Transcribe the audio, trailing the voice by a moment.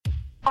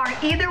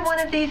either one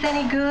of these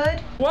any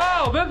good?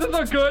 Wow, this is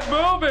a good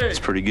movie. It's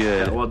pretty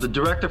good. Yeah, well, the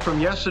director from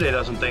yesterday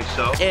doesn't think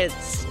so. It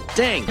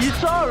stinks. You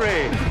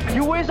sorry?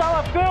 You waste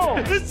our film.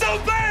 It's so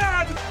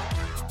bad.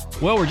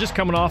 Well, we're just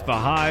coming off the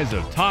highs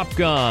of Top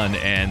Gun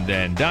and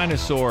then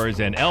Dinosaurs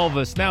and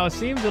Elvis. Now it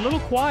seems a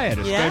little quiet,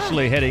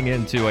 especially heading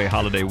into a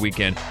holiday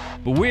weekend.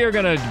 But we are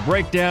going to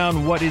break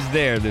down what is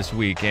there this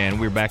week, and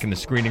we're back in the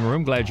screening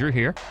room. Glad you're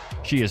here.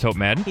 She is Hope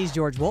Madden. He's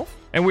George Wolf.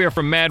 And we are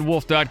from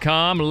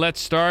madwolf.com. Let's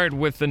start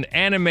with an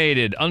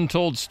animated,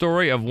 untold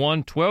story of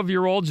one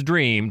 12-year-old's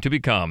dream to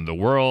become the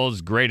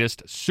world's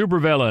greatest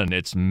supervillain.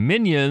 It's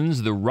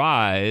Minions: The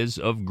Rise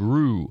of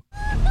Gru.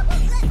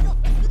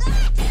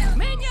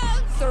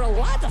 Minions! There are a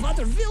lot of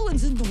other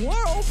villains in the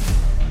world,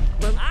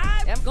 but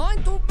I am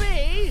going to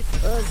be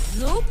a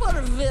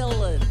super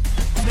villain.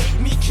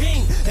 Make me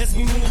king as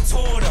we move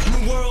toward a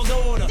new world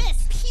order.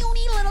 This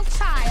puny little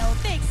child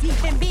thinks he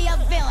can be a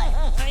villain.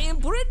 I am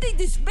pretty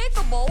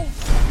despicable.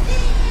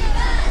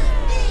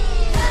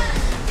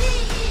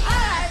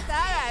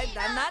 Alright,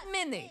 I'm not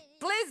Minnie.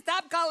 Please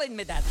stop calling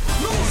me that.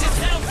 Lose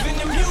yourself in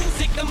the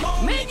music, the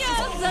moment.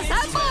 Minions,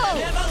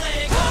 assemble! Never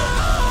let go.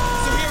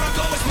 So here I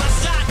go, it's my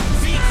shot.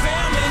 Feet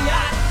family,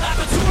 not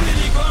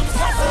opportunity comes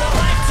once in a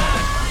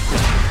lifetime.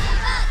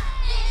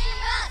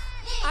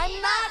 I'm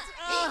not.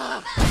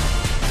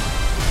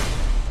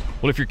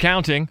 Well, if you're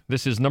counting,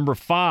 this is number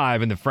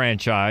 5 in the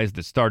franchise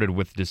that started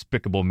with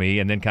Despicable Me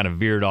and then kind of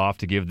veered off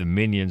to give the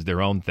Minions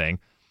their own thing.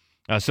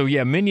 So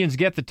yeah, Minions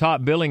get the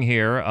top billing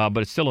here, but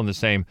it's still all in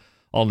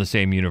the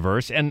same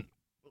universe. And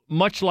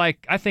much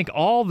like I think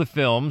all the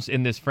films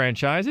in this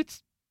franchise,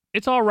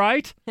 it's all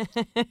right.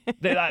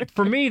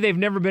 For me, they've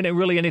never been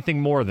really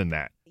anything more than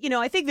that. You know,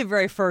 I think the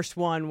very first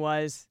one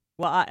was,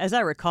 well, as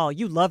I recall,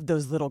 you loved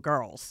those little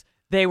girls.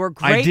 They were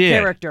great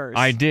characters.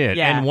 I did.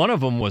 Yeah. And one of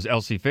them was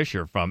Elsie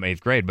Fisher from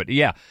 8th grade. But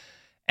yeah.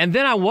 And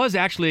then I was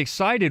actually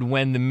excited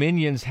when the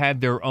Minions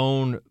had their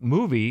own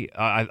movie.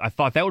 I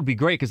thought that would be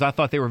great because I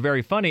thought they were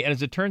very funny. And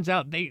as it turns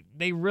out, they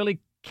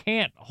really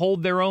can't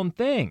hold their own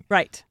thing.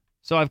 Right.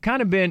 So I've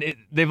kind of been,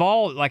 they've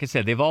all, like I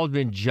said, they've all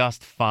been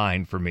just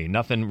fine for me.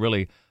 Nothing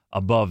really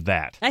above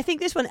that. I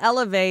think this one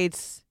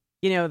elevates,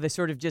 the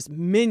sort of just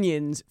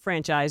Minions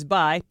franchise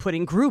by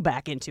putting Gru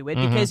back into it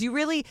because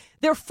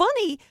they're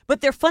funny,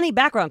 but they're funny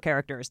background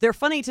characters. They're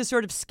funny to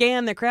sort of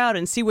scan the crowd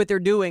and see what they're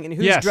doing and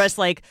who's dressed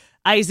like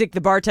Isaac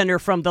the bartender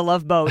from The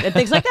Love Boat and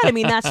things like that. I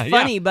mean, that's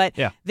funny, but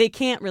they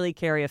can't really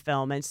carry a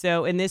film. And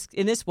so in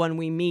this one,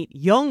 we meet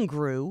young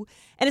Gru,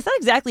 and it's not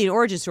exactly an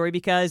origin story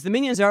because the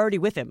Minions are already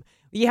with him.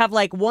 You have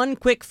like one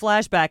quick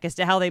flashback as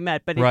to how they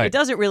met, but it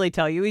doesn't really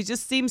tell you. He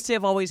just seems to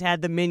have always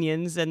had the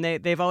Minions, and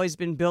they've always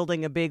been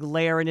building a big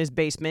lair in his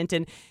basement.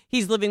 And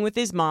he's living with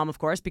his mom, of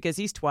course, because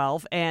he's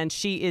 12, and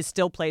she is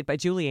still played by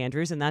Julie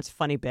Andrews, and that's a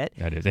funny bit.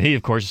 That is. And he,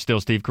 of course, is still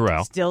Steve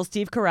Carell. Still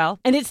Steve Carell.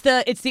 And it's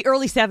the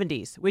early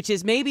 70s, which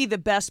is maybe the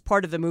best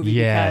part of the movie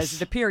because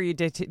the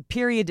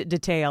period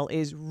detail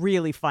is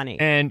really funny.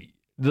 And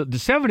the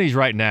 70s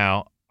right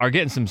now are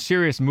getting some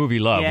serious movie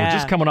love. We're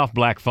just coming off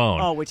Black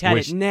Phone. Which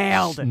it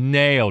nailed.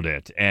 Nailed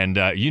it. And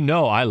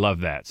I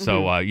love that.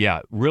 So,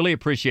 really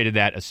appreciated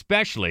that,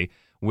 especially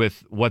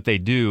with what they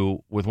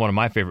do with one of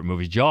my favorite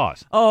movies,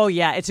 Jaws. Oh,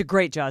 yeah. It's a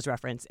great Jaws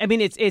reference. I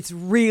mean, it's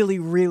really,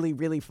 really,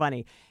 really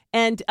funny.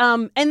 And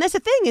that's the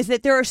thing is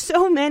that there are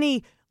so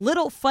many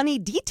little funny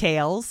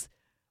details,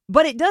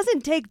 but it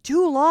doesn't take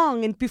too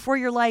long and before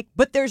you're like,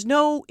 but there's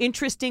no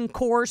interesting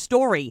core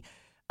story.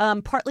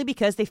 Partly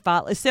because they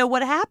follow. So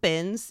what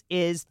happens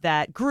is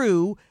that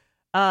Gru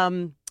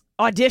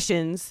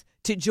auditions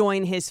to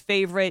join his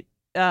favorite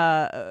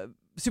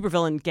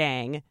supervillain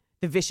gang,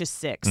 the Vicious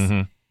Six.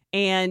 Mm-hmm.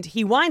 And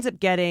he winds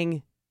up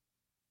getting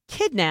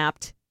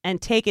kidnapped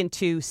and taken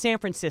to San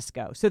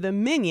Francisco. So the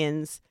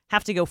Minions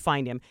have to go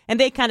find him. And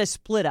they kind of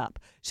split up.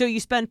 So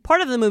you spend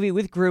part of the movie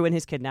with Gru and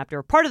his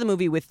kidnapper, part of the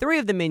movie with 3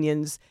 of the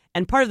Minions,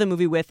 and part of the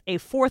movie with a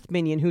 4th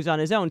Minion who's on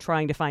his own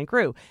trying to find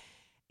Gru.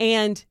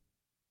 And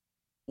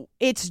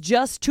it's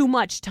just too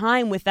much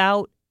time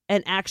without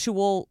an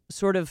actual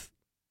sort of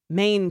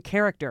main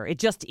character. It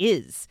just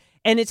is.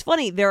 And it's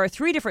funny, there are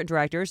 3 different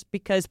directors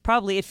because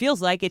probably it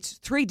feels like it's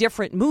 3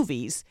 different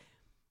movies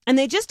and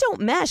they just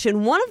don't mesh.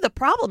 And one of the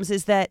problems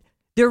is that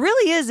there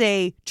really is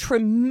a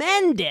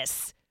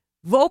tremendous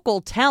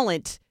vocal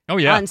talent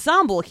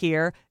ensemble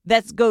here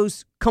that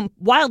goes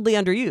wildly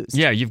underused.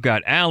 Yeah, you've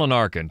got Alan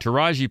Arkin,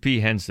 Taraji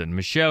P. Henson,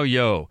 Michelle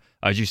Yeoh,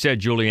 as you said,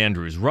 Julie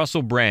Andrews,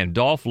 Russell Brand,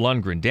 Dolph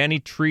Lundgren, Danny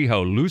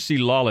Trejo, Lucy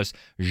Lawless,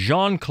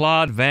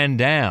 Jean-Claude Van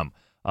Damme,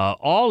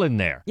 all in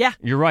there. Yeah.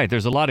 You're right.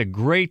 There's a lot of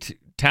great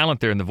talent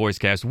there in the voice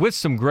cast with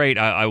some great,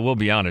 I will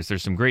be honest,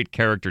 there's some great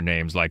character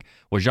names. Like,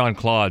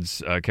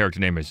 Jean-Claude's character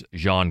name is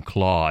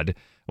Jean-Claude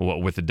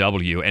with a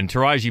W, and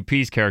Taraji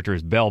P's character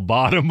is Bell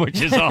Bottom,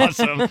 which is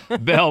awesome.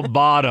 Bell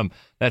Bottom.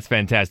 That's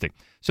fantastic.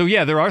 So,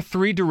 yeah, there are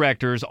 3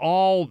 directors,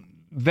 all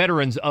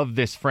veterans of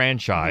this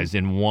franchise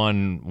in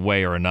one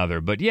way or another.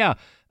 But, yeah,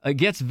 it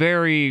gets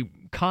very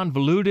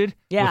convoluted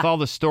with all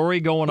the story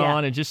going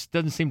on. It just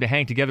doesn't seem to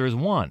hang together as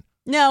one.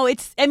 No,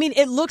 it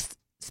looks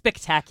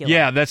spectacular.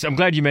 Yeah, I'm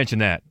glad you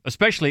mentioned that,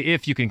 especially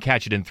if you can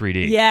catch it in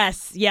 3D.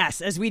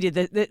 Yes, as we did.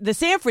 The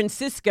San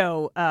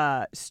Francisco,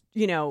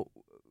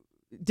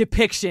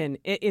 depiction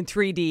in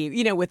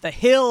 3D, with the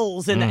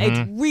hills, and it's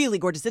really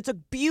gorgeous. It's a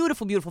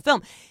beautiful, beautiful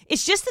film.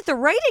 It's just that the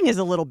writing is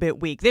a little bit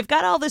weak. They've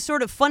got all this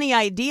sort of funny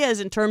ideas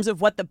in terms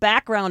of what the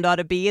background ought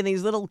to be and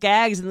these little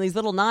gags and these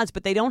little nods,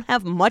 but they don't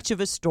have much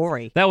of a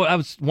story. That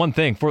was one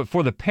thing.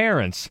 For the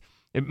parents,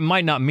 it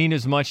might not mean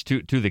as much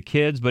to the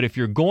kids, but if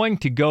you're going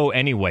to go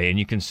anyway, and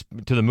you can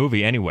to the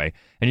movie anyway,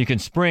 and you can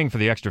spring for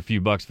the extra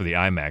few bucks for the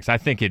IMAX, I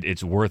think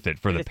it's worth it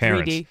for the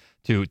parents 3D.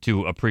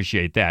 to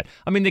appreciate that.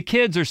 I mean, the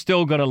kids are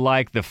still going to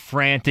like the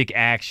frantic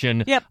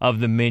action of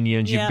the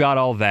Minions. You've got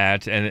all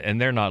that, and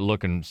they're not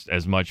looking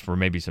as much for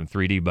maybe some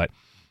 3D, but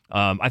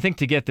I think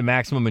to get the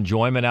maximum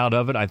enjoyment out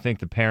of it, I think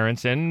the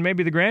parents and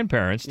maybe the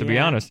grandparents, to be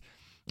honest,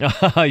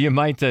 you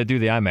might do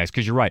the IMAX,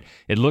 because you're right.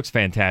 It looks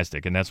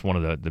fantastic, and that's one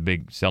of the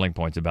big selling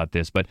points about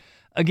this. But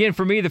again,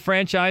 for me, the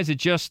franchise, it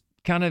just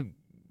kind of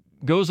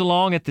goes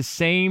along at the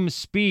same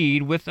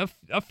speed with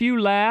a few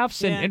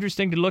laughs and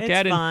interesting to look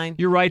at. Fine. And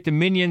you're right, the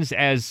Minions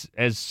as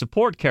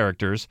support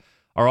characters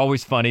are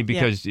always funny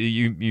because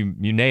you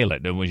nail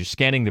it when you're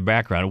scanning the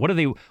background. What are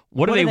they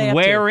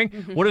wearing?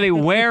 What are they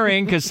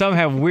wearing? Because some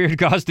have weird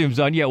costumes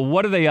on. Yeah,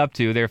 what are they up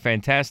to? They're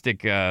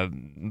fantastic,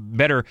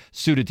 better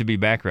suited to be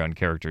background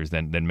characters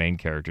than main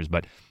characters.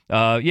 But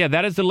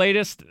that is the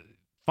latest.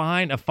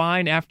 A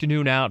fine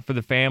afternoon out for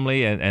the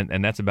family,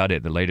 and that's about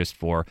it. The latest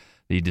for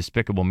the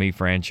Despicable Me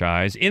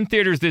franchise. In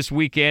theaters this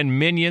weekend,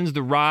 Minions: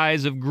 The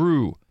Rise of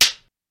Gru.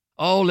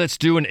 Oh, let's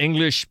do an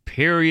English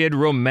period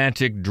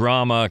romantic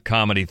drama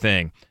comedy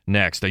thing.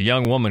 Next, a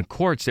young woman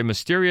courts a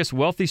mysterious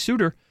wealthy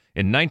suitor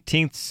in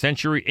 19th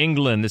century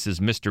England. This is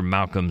Mr.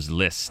 Malcolm's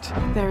List.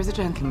 There is a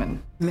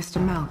gentleman, Mr.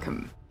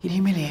 Malcolm. He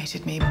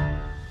humiliated me.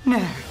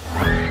 No.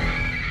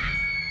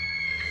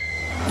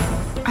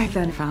 I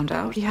then found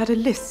out he had a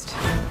list.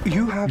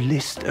 You have a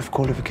list of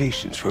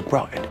qualifications for a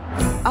bride?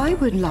 I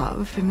would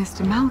love for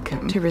Mr.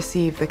 Malcolm to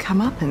receive the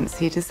comeuppance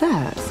he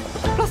deserves.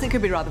 Plus, it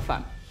could be rather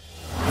fun.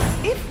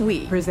 If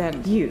we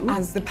present you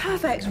as the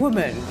perfect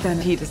woman, then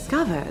he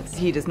discovers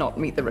he does not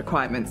meet the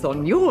requirements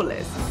on your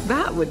list.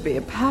 That would be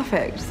a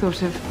perfect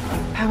sort of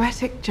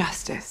poetic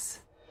justice.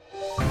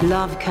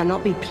 Love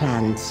cannot be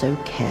planned so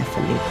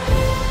carefully.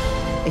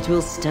 It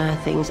will stir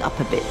things up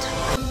a bit.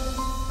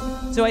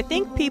 So I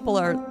think people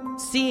are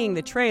seeing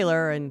the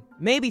trailer and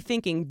maybe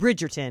thinking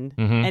Bridgerton,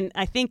 and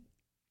I think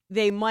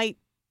they might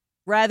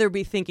rather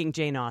be thinking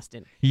Jane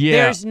Austen.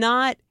 Yeah. There's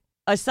not,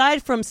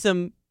 aside from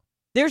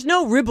there's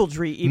no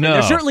ribaldry even. No.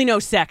 There's certainly no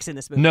sex in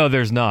this movie. No,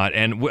 there's not.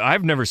 And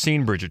I've never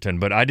seen Bridgerton,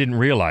 but I didn't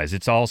realize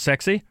it's all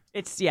sexy.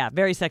 It's,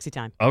 very sexy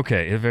time.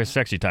 Okay, a very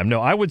sexy time.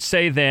 No, I would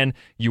say then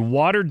you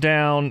water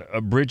down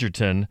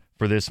Bridgerton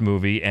for this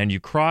movie and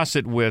you cross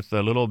it with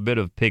a little bit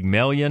of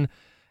Pygmalion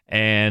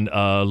and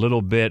a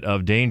little bit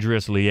of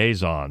Dangerous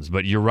Liaisons.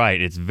 But you're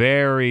right, it's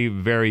very,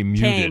 very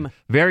muted. Tame.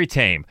 Very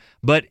tame.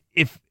 But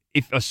if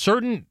a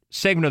certain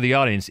segment of the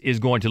audience is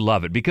going to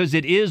love it, because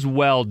it is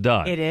well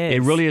done. It is.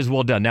 It really is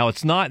well done. Now,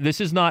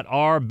 this is not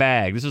our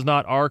bag. This is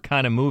not our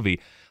kind of movie,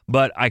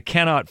 but I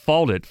cannot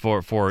fault it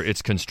for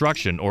its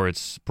construction or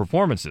its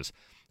performances.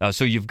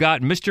 So you've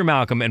got Mr.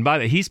 Malcolm, and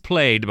he's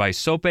played by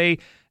Sope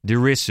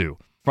Dirisu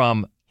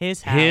from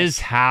His House. His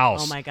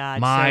House. Oh, my God.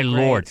 My so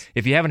Lord. great.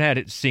 If you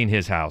haven't seen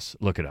His House,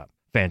 look it up.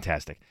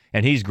 Fantastic.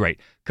 And he's great.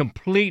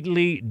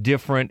 Completely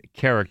different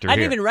character I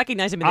didn't here. even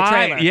recognize him in the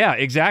trailer. Yeah,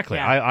 exactly.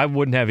 Yeah. I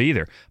wouldn't have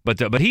either.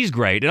 But he's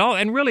great.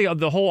 And really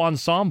the whole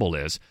ensemble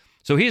is.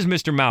 So he's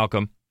Mr.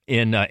 Malcolm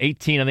in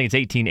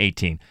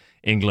 1818,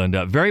 England.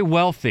 Very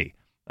wealthy.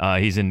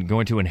 He's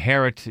going to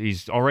inherit.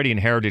 He's already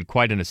inherited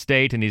quite an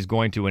estate, and he's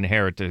going to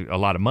inherit a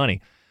lot of money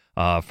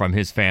from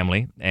his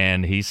family.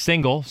 And he's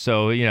single,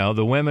 so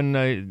the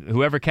women,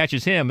 whoever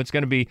catches him, it's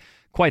going to be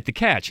quite the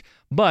catch.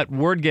 But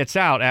word gets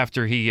out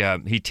after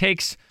he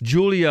takes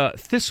Julia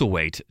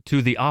Thistlethwaite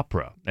to the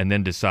opera, and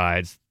then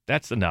decides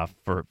that's enough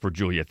for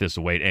Julia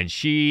Thistlethwaite, and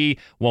she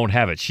won't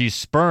have it. She's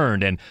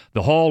spurned, and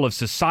the whole of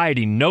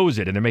society knows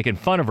it, and they're making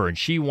fun of her, and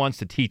she wants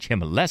to teach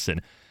him a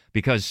lesson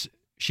because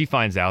she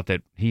finds out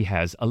that he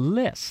has a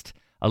list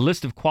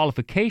of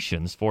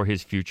qualifications for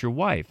his future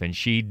wife, and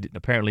she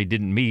apparently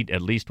didn't meet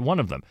at least one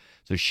of them.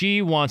 So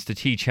she wants to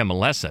teach him a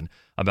lesson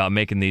about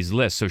making these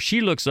lists. So she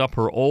looks up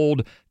her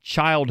old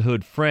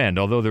childhood friend,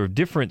 although they're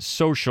different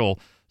social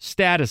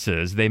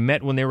statuses. They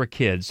met when they were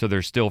kids, so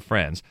they're still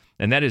friends.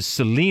 And that is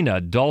Selena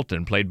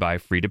Dalton, played by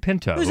Frida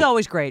Pinto. Who's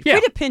always great. Yeah.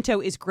 Frida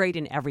Pinto is great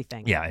in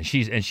everything. Yeah, and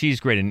she's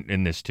great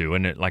in this too.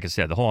 And like I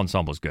said, the whole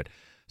ensemble is good.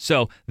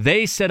 So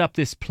they set up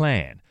this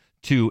plan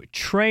to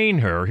train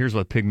her. Here's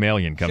what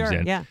Pygmalion comes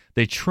in. Yeah.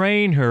 They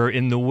train her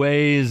in the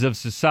ways of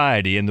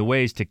society, in the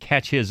ways to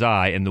catch his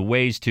eye, in the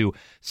ways to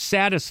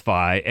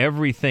satisfy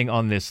everything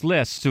on this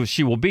list, so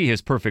she will be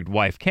his perfect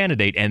wife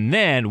candidate. And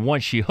then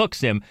once she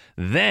hooks him,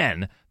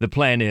 then the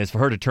plan is for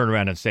her to turn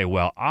around and say,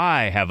 well,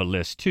 I have a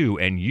list too,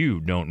 and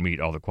you don't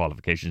meet all the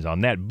qualifications on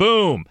that.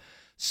 Boom!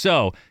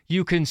 So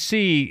you can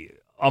see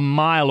a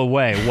mile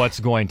away what's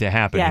going to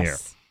happen here.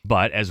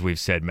 But as we've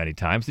said many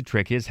times, the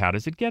trick is, how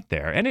does it get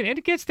there? And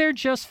it gets there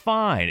just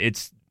fine.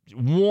 It's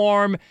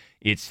warm.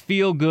 It's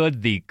feel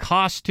good. The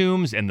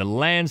costumes and the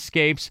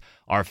landscapes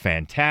are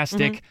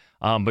fantastic.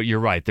 But you're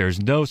right. There's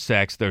no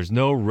sex. There's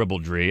no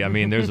ribaldry. I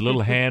mean, there's a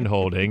little hand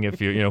holding if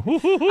you know.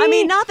 I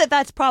mean, not that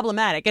that's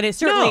problematic, and it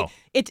certainly No.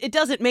 it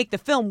doesn't make the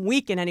film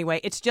weak in any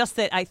way. It's just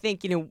that I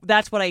think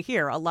that's what I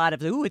hear a lot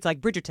of. Ooh, it's like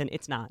Bridgerton.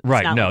 It's not. It's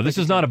Right. not No, like this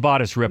is Bridgerton. not a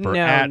bodice ripper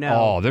at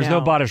all. There's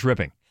no bodice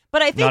ripping.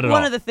 But I think Not at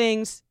one all. of the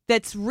things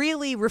that's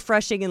really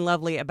refreshing and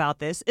lovely about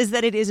this is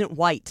that it isn't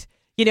white.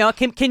 You know,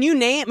 can you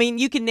name? I mean,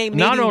 you can name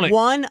Not maybe only-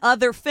 one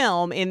other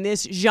film in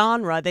this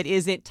genre that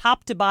isn't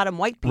top to bottom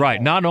white people.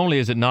 Right. Not only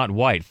is it not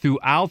white,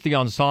 throughout the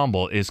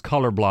ensemble is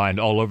colorblind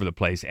all over the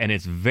place, and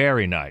it's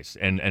very nice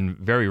and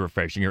very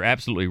refreshing. You're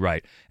absolutely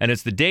right. And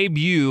it's the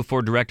debut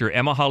for director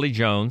Emma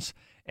Hawley-Jones,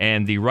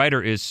 and the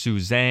writer is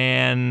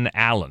Suzanne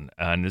Allen,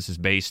 and this is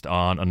based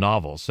on a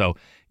novel. So,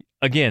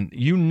 again,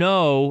 you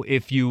know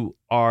if you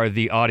are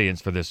the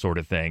audience for this sort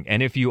of thing.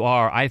 And if you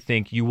are, I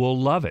think you will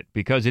love it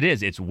because it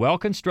is. It's well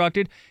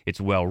constructed.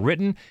 It's well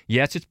written.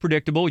 Yes, it's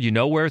predictable. You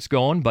know where it's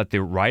going, but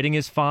the writing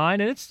is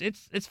fine. And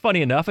it's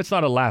funny enough. It's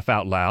not a laugh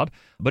out loud,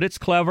 but it's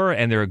clever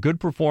and there are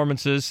good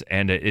performances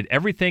and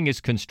everything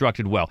is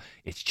constructed well.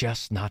 It's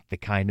just not the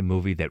kind of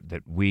movie that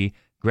we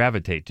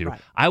gravitate to.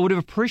 Right. I would have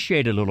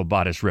appreciated a little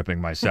bodice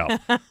ripping myself.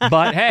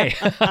 But hey,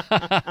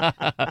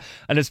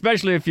 and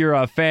especially if you're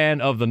a fan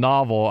of the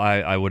novel,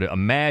 I would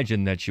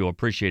imagine that you'll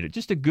appreciate it.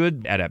 Just a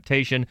good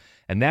adaptation,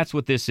 and that's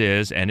what this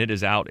is, and it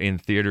is out in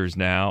theaters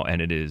now,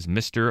 and it is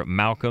Mr.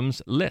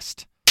 Malcolm's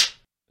List.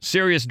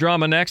 Serious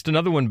drama next,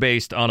 another one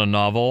based on a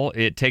novel.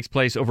 It takes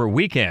place over a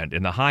weekend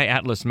in the high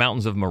Atlas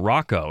Mountains of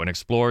Morocco and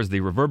explores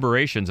the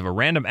reverberations of a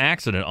random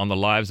accident on the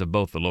lives of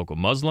both the local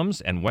Muslims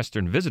and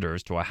Western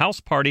visitors to a house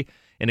party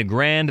in a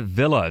grand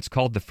villa. It's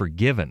called The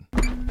Forgiven.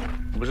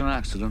 It was an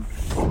accident.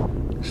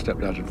 He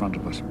stepped out in front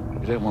of us.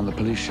 We don't want the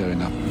police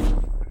showing up,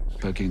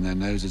 poking their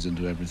noses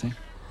into everything.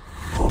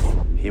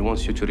 He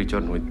wants you to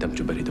return with them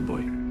to bury the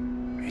boy.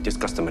 It is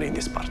customary in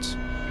these parts.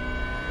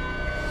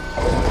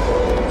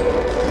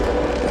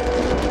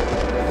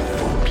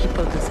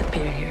 People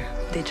disappear here.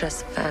 They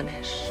just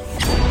vanish.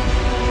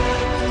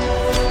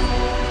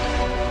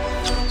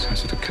 So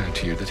has it occurred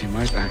to you that he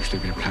might actually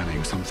be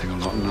planning something a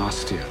lot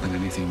nastier than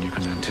anything you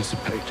can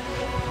anticipate?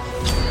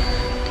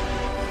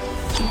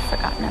 You've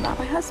forgotten about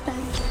my husband.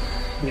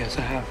 Yes,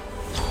 I have.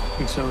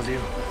 And so have you.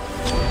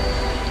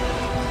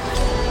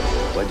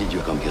 Why did you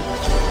come here?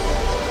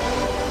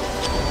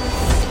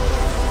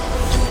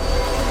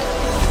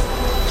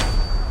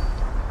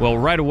 Well,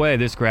 right away,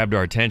 this grabbed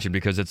our attention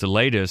because it's the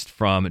latest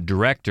from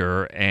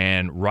director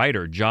and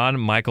writer John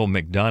Michael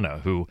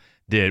McDonough, who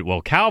did,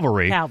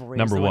 Calvary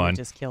number the one. that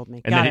just killed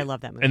me. And God, then I love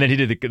that movie. And then he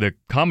did the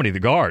comedy, The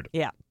Guard,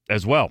 Yeah.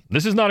 as well.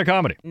 This is not a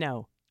comedy.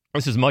 No.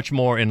 This is much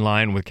more in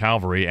line with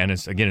Calvary, and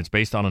it's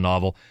based on a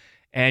novel.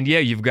 And yeah,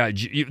 you've got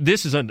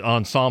this is an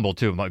ensemble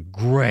too, a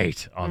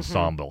great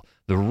ensemble.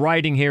 The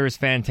writing here is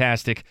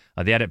fantastic.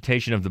 The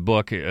adaptation of the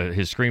book,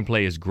 his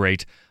screenplay is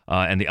great,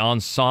 and the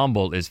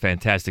ensemble is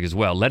fantastic as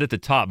well. Led at the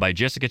top by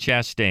Jessica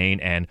Chastain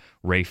and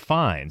Ralph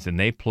Fiennes, and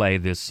they play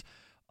this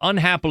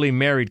unhappily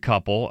married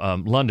couple,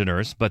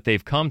 Londoners, but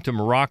they've come to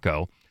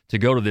Morocco to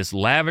go to this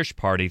lavish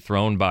party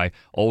thrown by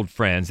old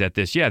friends at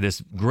this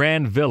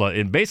grand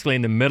villa basically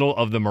in the middle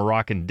of the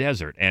Moroccan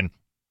desert. And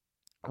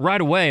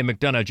right away,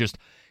 McDonough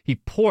he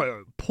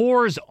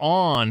pours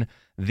on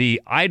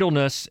the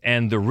idleness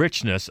and the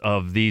richness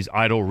of these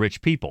idle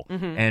rich people.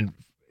 And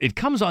it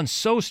comes on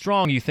so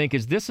strong, you think,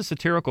 is this a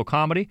satirical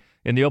comedy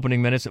in the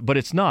opening minutes? But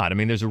it's not. I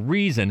mean, there's a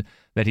reason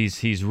that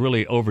he's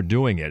really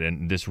overdoing it,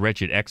 and this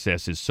wretched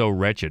excess is so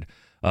wretched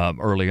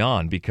early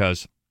on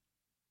because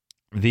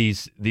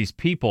these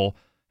people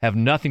have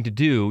nothing to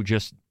do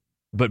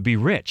but be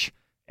rich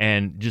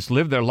and just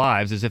live their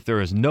lives as if there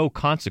is no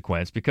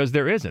consequence, because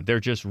there isn't. They're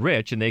just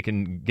rich, and they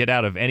can get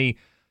out of any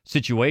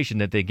situation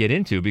that they get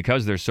into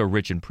because they're so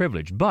rich and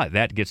privileged. But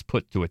that gets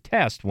put to a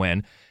test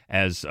when,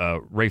 as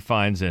Ralph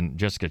Fiennes and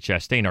Jessica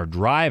Chastain are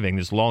driving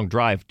this long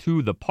drive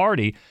to the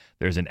party,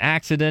 there's an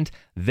accident.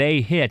 They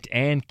hit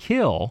and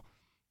kill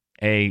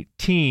a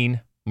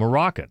teen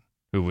Moroccan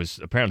who was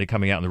apparently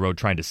coming out on the road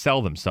trying to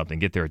sell them something,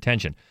 get their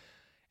attention.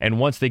 And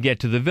once they get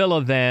to the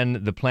villa,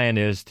 then the plan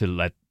is to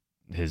let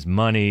his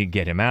money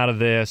get him out of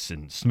this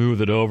and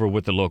smooth it over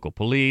with the local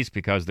police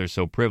because they're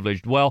so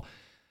privileged. Well,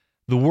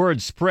 the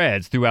word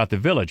spreads throughout the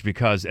village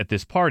because at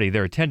this party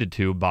they're attended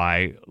to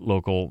by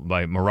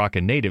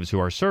Moroccan natives who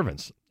are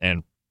servants.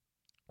 And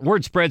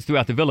word spreads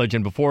throughout the village,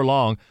 and before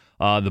long,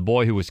 the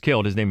boy who was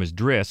killed, his name is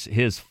Driss,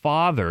 his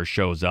father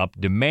shows up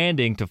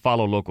demanding to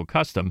follow local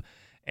custom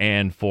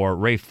and for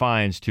Ralph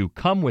Fiennes to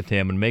come with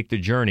him and make the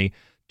journey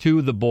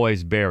to the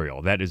boy's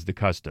burial. That is the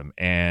custom,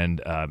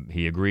 and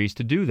he agrees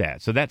to do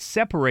that. So that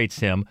separates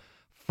him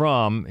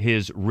from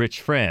his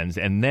rich friends,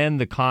 and then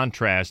the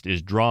contrast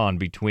is drawn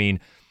between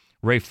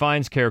Ralph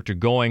Fiennes' character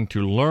going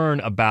to learn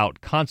about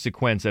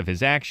consequence of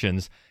his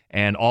actions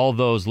and all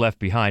those left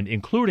behind,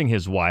 including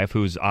his wife,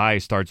 whose eye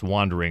starts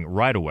wandering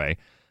right away.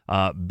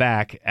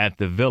 back at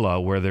the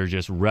villa where they're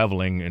just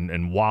reveling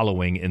and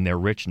wallowing in their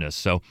richness.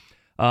 So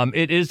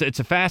it's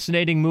a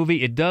fascinating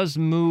movie. It does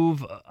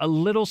move a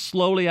little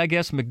slowly, I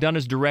guess.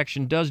 McDonough's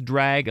direction does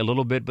drag a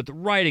little bit, but the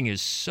writing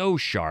is so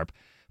sharp.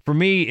 For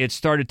me, it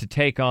started to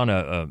take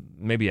on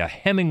maybe a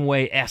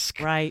Hemingway-esque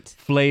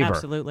flavor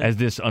Absolutely. as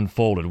this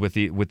unfolded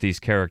with these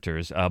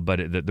characters.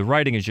 But the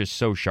writing is just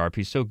so sharp.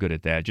 He's so good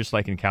at that, just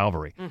like in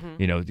Calvary.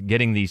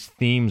 Getting these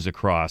themes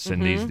across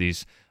and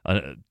these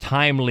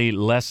timely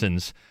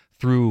lessons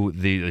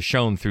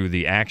shown through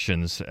the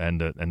actions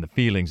and the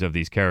feelings of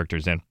these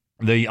characters. And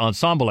the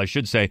ensemble, I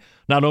should say,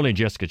 not only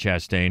Jessica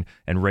Chastain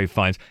and Ralph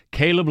Fiennes,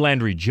 Caleb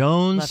Landry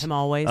Jones, love him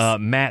always,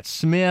 Matt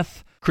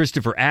Smith,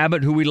 Christopher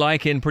Abbott, who we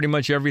like in pretty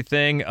much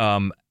everything.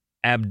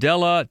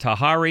 Abdullah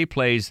Tahari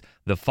plays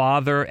the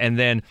father, and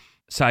then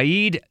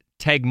Saeed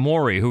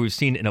Tagmori, who we've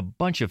seen in a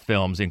bunch of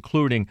films,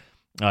 including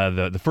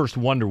the first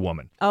Wonder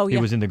Woman. Oh, yeah.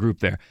 He was in the group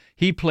there.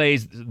 He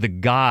plays the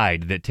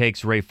guide that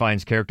takes Ralph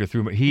Fiennes' character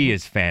through. He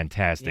is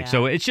fantastic. Yeah.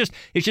 So it's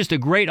just a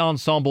great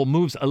ensemble.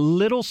 Moves a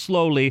little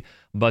slowly,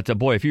 but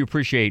boy, if you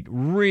appreciate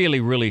really,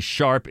 really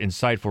sharp,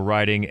 insightful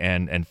writing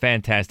and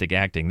fantastic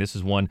acting, this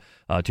is one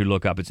to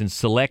look up. It's in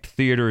select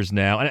theaters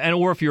now, and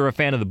or if you're a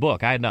fan of the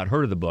book. I had not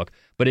heard of the book,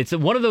 but it's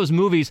one of those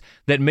movies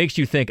that makes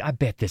you think, I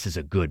bet this is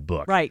a good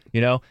book. Right.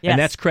 Yes. And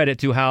that's credit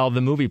to how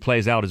the movie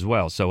plays out as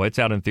well. So it's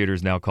out in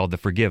theaters now, called The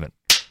Forgiven.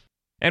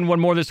 And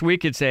one more this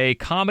week. It's a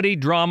comedy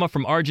drama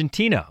from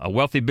Argentina. A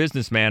wealthy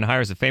businessman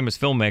hires a famous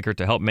filmmaker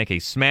to help make a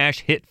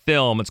smash hit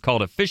film. It's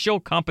called Official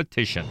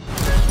Competition.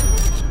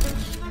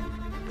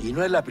 Y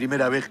no es la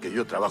primera vez que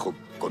yo trabajo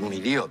con un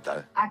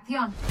idiota.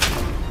 Acción.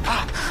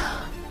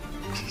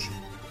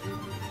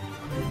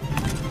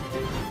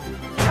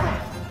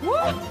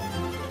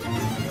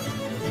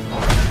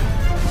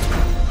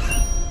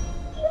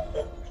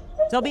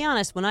 So I'll be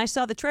honest, when I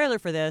saw the trailer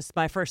for this,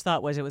 my first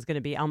thought was it was going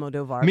to be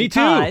Almodovar. Me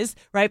too. Because,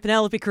 right,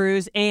 Penelope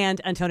Cruz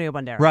and Antonio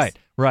Banderas.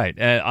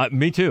 Right.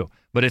 Me too.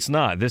 But it's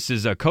not. This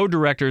is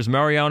co-directors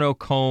Mariano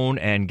Cohn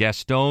and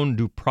Gaston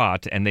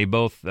Duprat, and they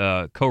both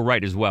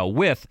co-write as well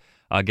with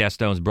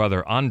Gaston's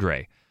brother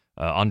Andres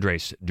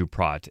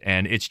Duprat.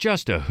 And it's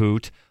just a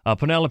hoot.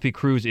 Penelope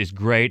Cruz is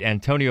great.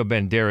 Antonio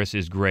Banderas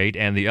is great.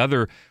 And the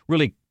other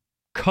really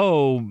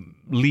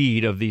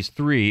co-lead of these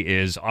three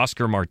is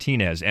Oscar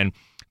Martinez. And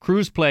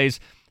Cruz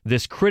plays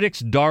this critic's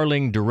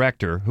darling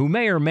director who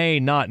may or may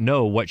not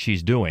know what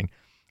she's doing.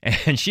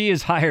 And she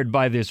is hired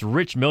by this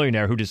rich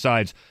millionaire who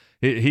decides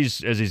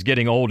as he's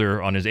getting older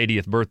on his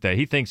 80th birthday,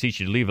 he thinks he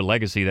should leave a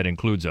legacy that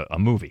includes a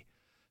movie.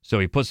 So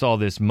he puts all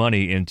this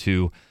money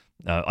into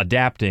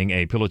adapting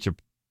a Pulitzer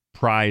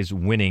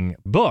Prize-winning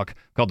book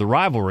called The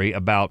Rivalry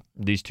about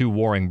these two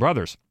warring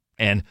brothers.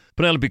 And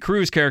Penelope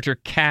Cruz's character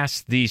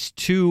casts these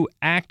two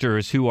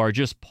actors who are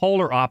just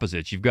polar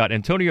opposites. You've got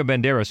Antonio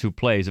Banderas, who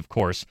plays, of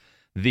course,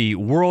 the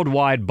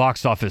worldwide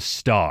box office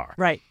star.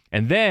 Right.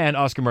 And then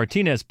Oscar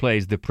Martinez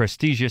plays the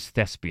prestigious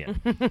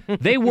thespian.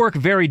 They work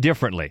very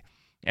differently.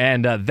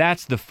 And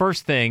that's the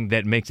first thing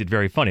that makes it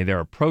very funny. Their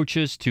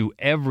approaches to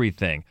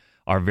everything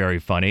are very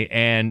funny.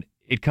 And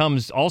it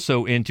comes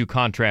also into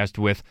contrast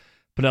with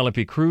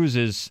Penelope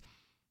Cruz's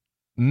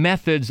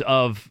methods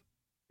of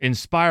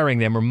inspiring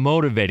them or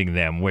motivating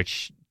them,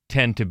 which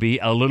tend to be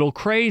a little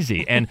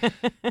crazy. And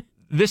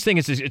this thing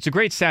it's a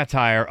great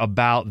satire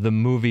about the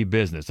movie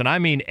business. And I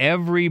mean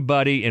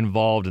everybody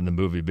involved in the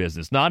movie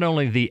business, not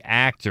only the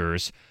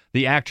actors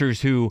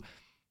who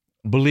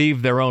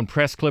believe their own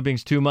press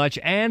clippings too much,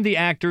 and the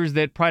actors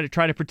that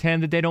try to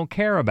pretend that they don't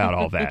care about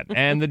all that,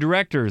 and the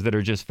directors that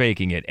are just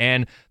faking it,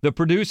 and the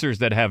producers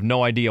that have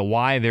no idea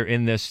why they're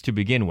in this to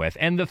begin with,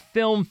 and the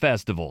film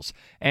festivals,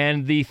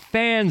 and the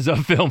fans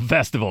of film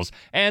festivals,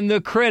 and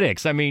the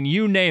critics. I mean,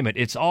 you name it.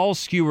 It's all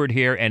skewered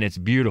here, and it's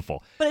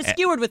beautiful. But it's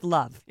skewered with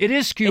love. It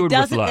is skewered with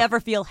love. It doesn't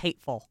ever feel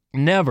hateful.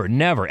 Never.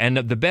 And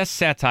the best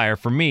satire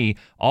for me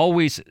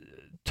always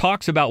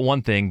talks about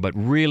one thing, but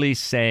really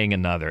saying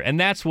another. And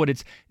that's what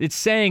it's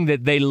saying,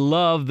 that they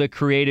love the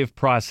creative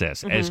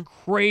process, as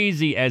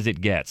crazy as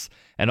it gets.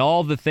 And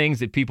all the things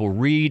that people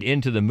read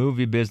into the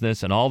movie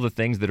business and all the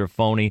things that are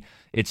phony,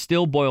 it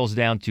still boils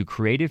down to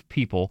creative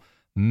people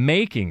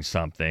making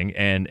something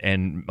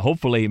and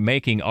hopefully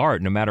making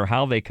art, no matter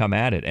how they come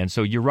at it. And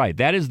so you're right.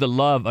 That is the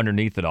love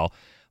underneath it all.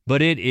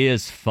 But it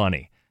is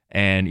funny.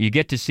 And you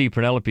get to see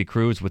Penelope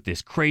Cruz with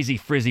this crazy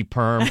frizzy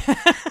perm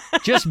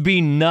just be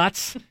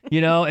nuts,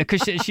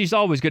 because she's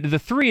always good. The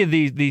three of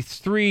these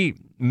three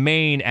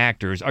main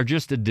actors are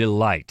just a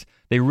delight.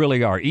 They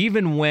really are.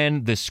 Even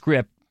when the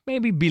script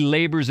maybe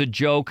belabors a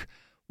joke,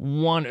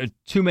 one or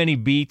too many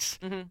beats,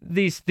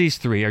 these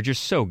three are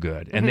just so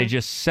good, and they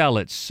just sell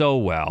it so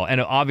well.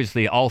 And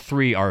obviously, all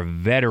three are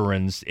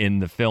veterans in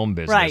the film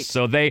business, right.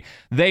 So they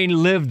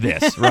live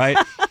this, right?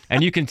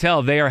 And you can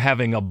tell they are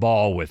having a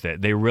ball with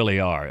it. They really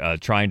are,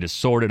 trying to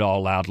sort it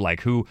all out,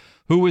 like who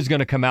is going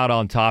to come out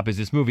on top? Is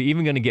this movie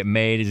even going to get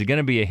made? Is it going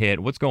to be a hit?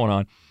 What's going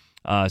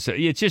on? So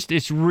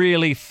it's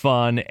really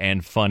fun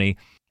and funny.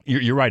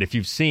 You're right. If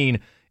you've seen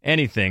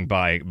anything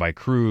by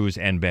Cruz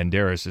and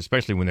Banderas,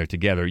 especially when they're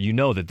together, you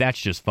know that that's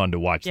just fun to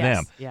watch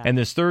them. Yeah. And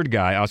this third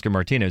guy, Oscar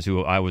Martinez,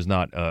 who I was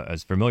not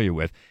as familiar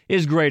with,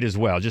 is great as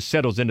well. Just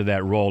settles into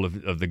that role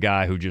of the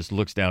guy who just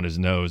looks down his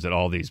nose at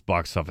all these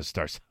box office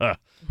stars.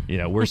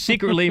 Where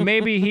secretly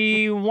maybe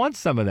he wants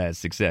some of that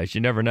success.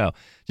 You never know.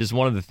 Just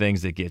one of the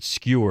things that gets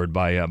skewered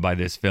by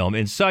this film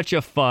in such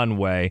a fun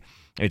way.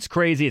 It's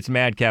crazy, it's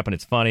madcap, and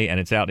it's funny, and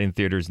it's out in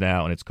theaters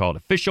now, and it's called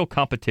Official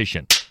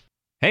Competition.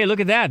 Hey, look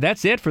at that.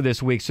 That's it for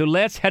this week. So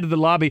let's head to the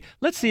lobby.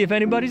 Let's see if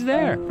anybody's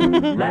there.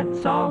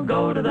 Let's all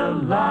go to the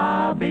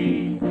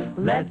lobby.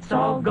 Let's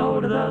all go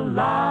to the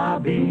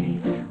lobby.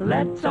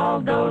 Let's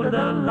all go to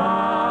the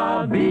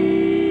lobby.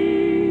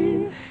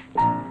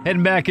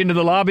 Heading back into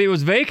the lobby, it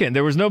was vacant.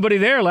 There was nobody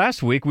there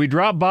last week. We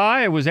dropped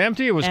by. It was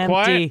empty. It was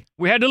quiet.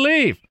 We had to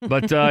leave.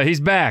 But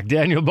he's back.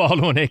 Daniel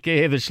Baldwin,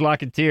 a.k.a. the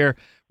Schlocketeer,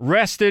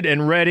 rested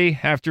and ready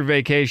after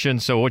vacation.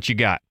 So what you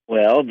got?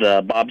 Well,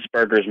 the Bob's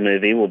Burgers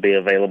movie will be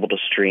available to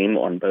stream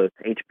on both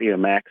HBO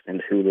Max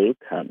and Hulu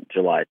come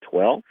July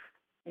 12th.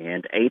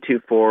 And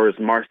A24's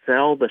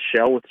Marcel the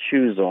Shell with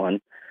Shoes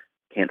On.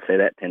 Can't say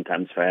that 10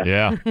 times fast.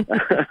 Yeah.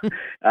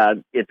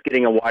 It's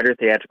getting a wider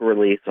theatrical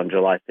release on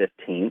July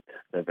 15th.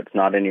 So if it's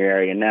not in your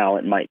area now,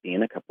 it might be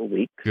in a couple of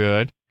weeks.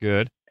 Good.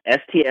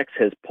 STX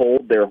has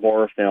pulled their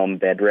horror film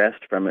Bed Rest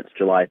from its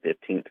July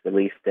 15th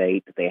release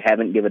date. They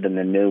haven't given it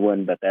a new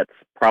one, but that's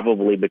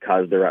probably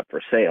because they're up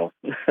for sale.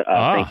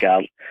 I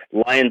think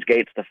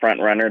Lionsgate's the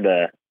front runner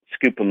to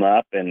scoop them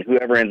up, and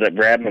whoever ends up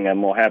grabbing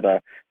them will have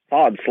a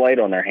solid slate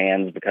on their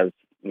hands because,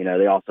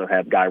 they also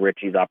have Guy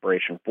Ritchie's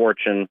Operation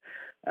Fortune,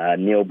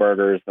 Neil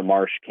Burger's The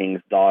Marsh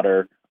King's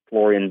Daughter,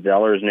 Florian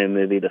Zeller's new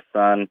movie, The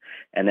Sun,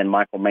 and then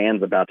Michael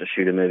Mann's about to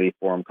shoot a movie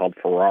for him called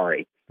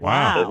Ferrari.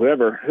 Wow. So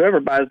whoever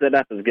buys that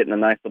up is getting a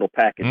nice little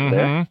package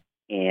there.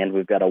 And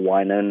we've got a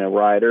Winona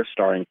Ryder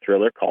starring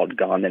thriller called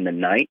Gone in the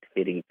Night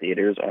hitting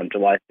theaters on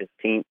July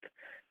 15th,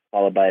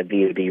 followed by a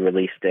VOD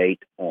release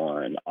date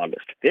on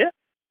August 5th.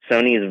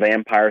 Sony's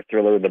vampire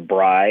thriller The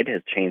Bride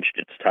has changed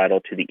its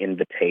title to The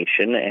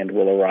Invitation and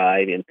will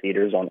arrive in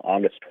theaters on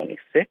August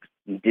 26th.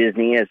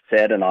 Disney has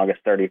set an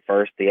August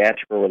 31st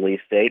theatrical release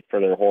date for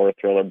their horror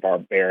thriller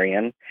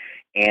Barbarian,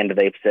 and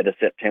they've set a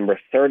September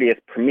 30th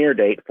premiere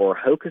date for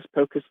Hocus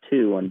Pocus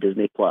 2 on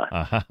Disney+.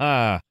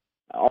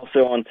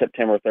 Also on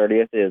September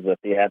 30th is a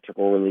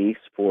theatrical release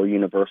for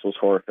Universal's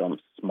horror film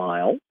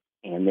Smile.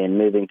 And then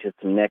moving to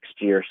some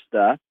next year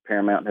stuff,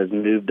 Paramount has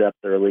moved up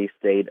the release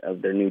date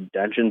of their new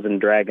Dungeons &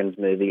 Dragons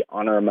movie,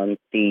 Honor Among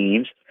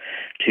Thieves,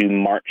 to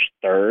March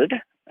 3rd.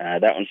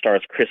 That one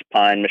stars Chris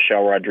Pine,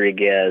 Michelle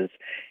Rodriguez,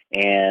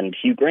 and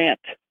Hugh Grant.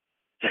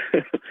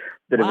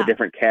 Bit of a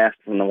different cast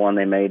from the one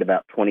they made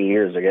about 20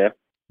 years ago.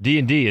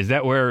 D&D, is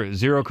that where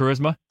zero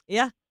charisma?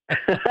 Yeah.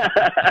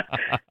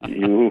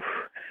 Oof.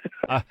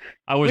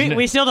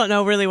 We still don't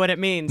know really what it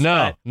means.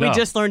 No. We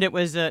just learned it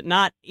was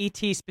not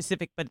E.T.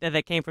 specific, but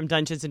that came from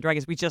Dungeons &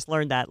 Dragons. We just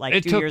learned that 2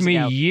 years ago. It took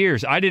me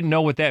years. I didn't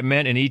know what that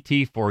meant in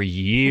E.T. for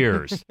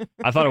years.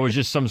 I thought it was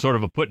just some sort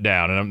of a put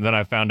down, and then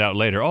I found out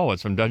later,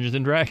 it's from Dungeons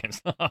 &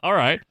 Dragons. All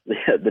right.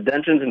 The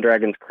Dungeons &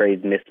 Dragons craze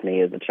missed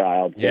me as a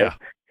child. So yeah.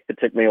 It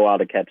took me a while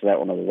to catch that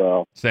one as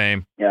well.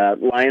 Same.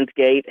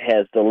 Lionsgate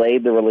has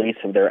delayed the release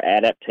of their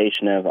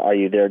adaptation of Are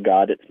You There,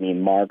 God? It's Me,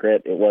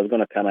 Margaret. It was going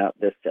to come out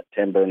this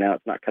September. Now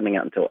it's not coming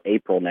out until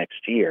April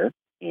next year.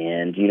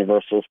 And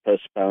Universal's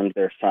postponed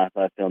their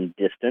sci-fi film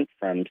Distant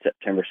from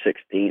September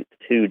 16th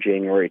to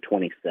January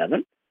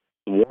 27th.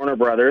 Warner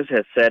Brothers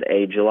has set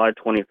a July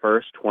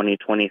 21st,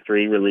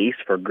 2023 release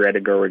for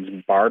Greta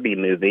Gerwig's Barbie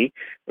movie,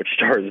 which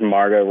stars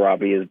Margot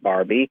Robbie as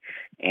Barbie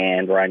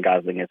and Ryan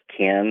Gosling as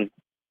Ken.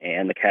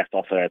 And the cast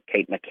also has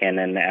Kate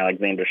McKinnon,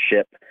 Alexander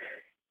Shipp,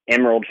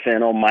 Emerald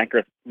Fennell,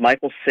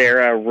 Michael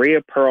Cera,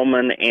 Rhea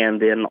Perlman,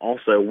 and then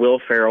also Will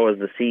Ferrell as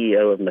the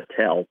CEO of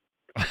Mattel.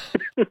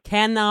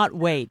 Cannot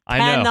wait. I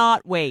know.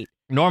 Cannot wait.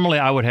 Normally,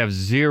 I would have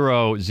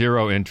zero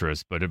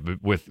interest, but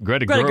with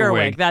Greta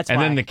Gerwig, that's and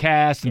why. then the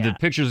cast and the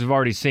pictures we've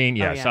already seen,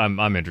 yes,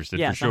 I'm interested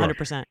for sure.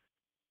 100%.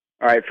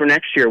 All right, for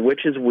next year,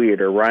 which is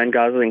weirder, Ryan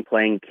Gosling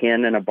playing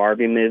Ken in a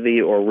Barbie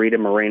movie or Rita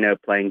Moreno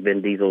playing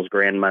Vin Diesel's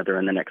grandmother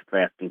in the next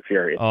Fast and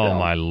Furious film?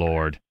 My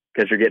Lord.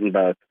 Because you're getting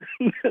both.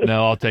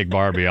 No, I'll take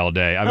Barbie all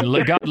day. I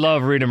mean, God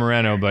love Rita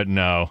Moreno, but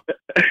no.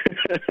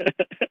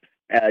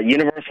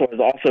 Universal has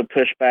also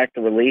pushed back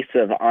the release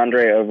of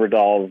Andre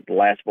Overdahl's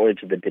Last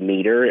Voyage of the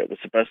Demeter. It was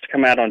supposed to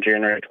come out on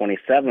January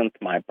 27th,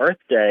 my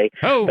birthday,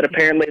 but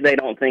apparently they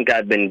don't think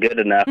I've been good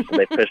enough, so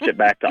they pushed it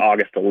back to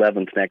August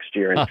 11th next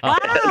year instead.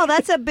 Wow,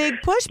 that's a big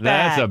pushback.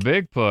 That's a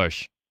big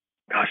push.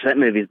 Gosh, that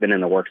movie's been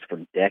in the works for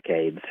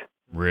decades.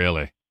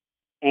 Really?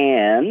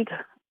 And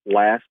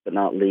last but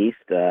not least,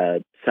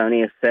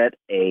 Sony has set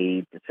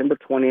a December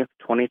 20th,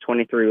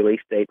 2023 release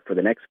date for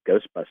the next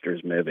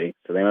Ghostbusters movie.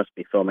 So they must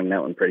be filming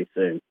that one pretty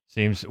soon.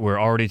 Seems we're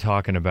already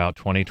talking about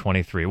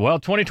 2023. Well,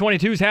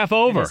 2022 is half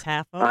over. It is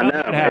half over. I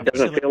know. It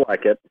doesn't feel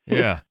like it.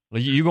 Yeah.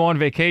 You go on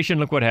vacation,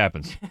 look what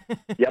happens.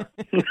 Yep.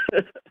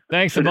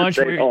 Thanks a bunch.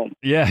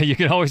 Yeah, you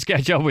can always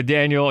catch up with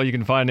Daniel. You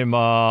can find him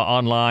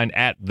online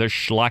at The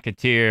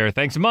Schlocketeer.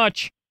 Thanks so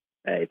much.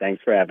 Hey,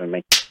 thanks for having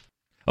me.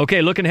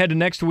 Okay, looking ahead to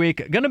next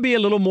week, going to be a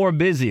little more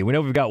busy. We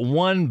know we've got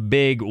one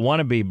big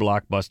wannabe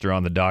blockbuster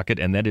on the docket,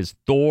 and that is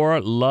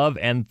Thor: Love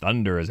and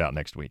Thunder is out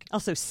next week.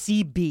 Also,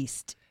 Sea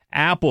Beast.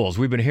 Apples.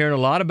 We've been hearing a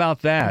lot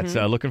about that.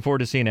 Looking forward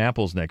to seeing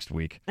Apples next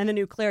week. And the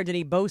new Claire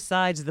Denis, Both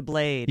Sides of the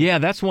Blade. Yeah,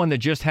 that's one that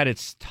just had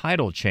its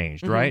title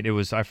changed, right? It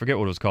was, I forget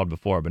what it was called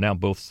before, but now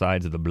Both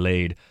Sides of the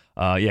Blade.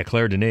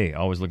 Claire Denis.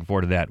 Always looking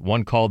forward to that.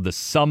 One called The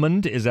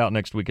Summoned is out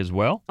next week as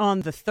well. On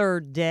the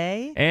third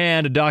day.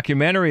 And a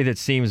documentary that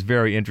seems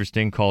very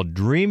interesting called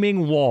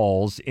Dreaming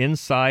Walls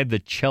Inside the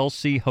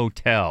Chelsea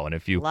Hotel. And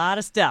if you a lot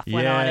of stuff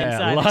went on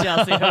inside the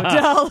Chelsea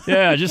Hotel.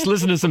 Yeah, just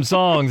listen to some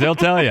songs. They'll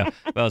tell you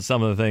about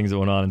some of the things that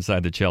went on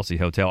inside the Chelsea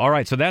Hotel. All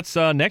right, so that's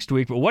next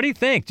week. But what do you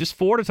think? Just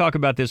 4 to talk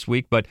about this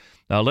week, but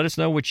let us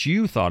know what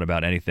you thought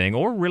about anything,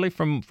 or really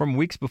from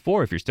weeks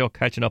before, if you're still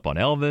catching up on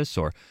Elvis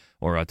or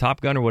Top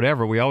Gun or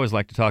whatever. We always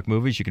like to talk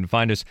movies. You can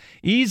find us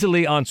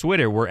easily on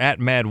Twitter. We're at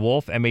Mad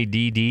Wolf,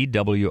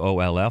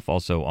 MADDWOLF.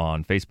 Also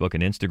on Facebook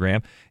and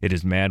Instagram. It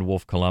is Mad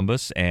Wolf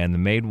Columbus. And the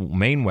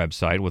main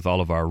website with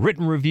all of our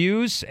written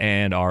reviews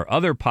and our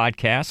other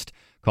podcast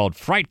called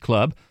Fright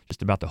Club,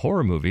 just about the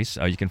horror movies.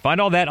 You can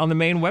find all that on the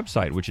main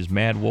website, which is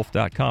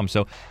madwolf.com.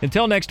 So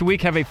until next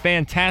week, have a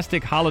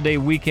fantastic holiday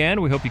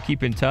weekend. We hope you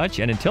keep in touch.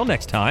 And until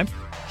next time,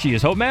 she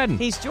is Hope Madden.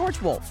 He's George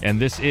Wolf.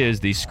 And this is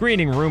the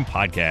Screening Room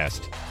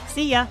Podcast.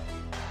 See ya.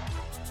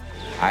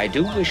 I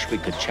do wish we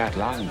could chat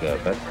longer,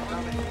 but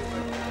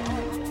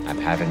I'm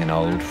having an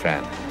old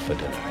friend for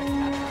dinner.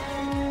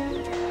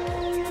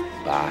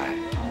 Bye.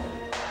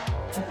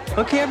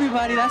 Okay,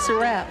 everybody, that's a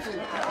wrap.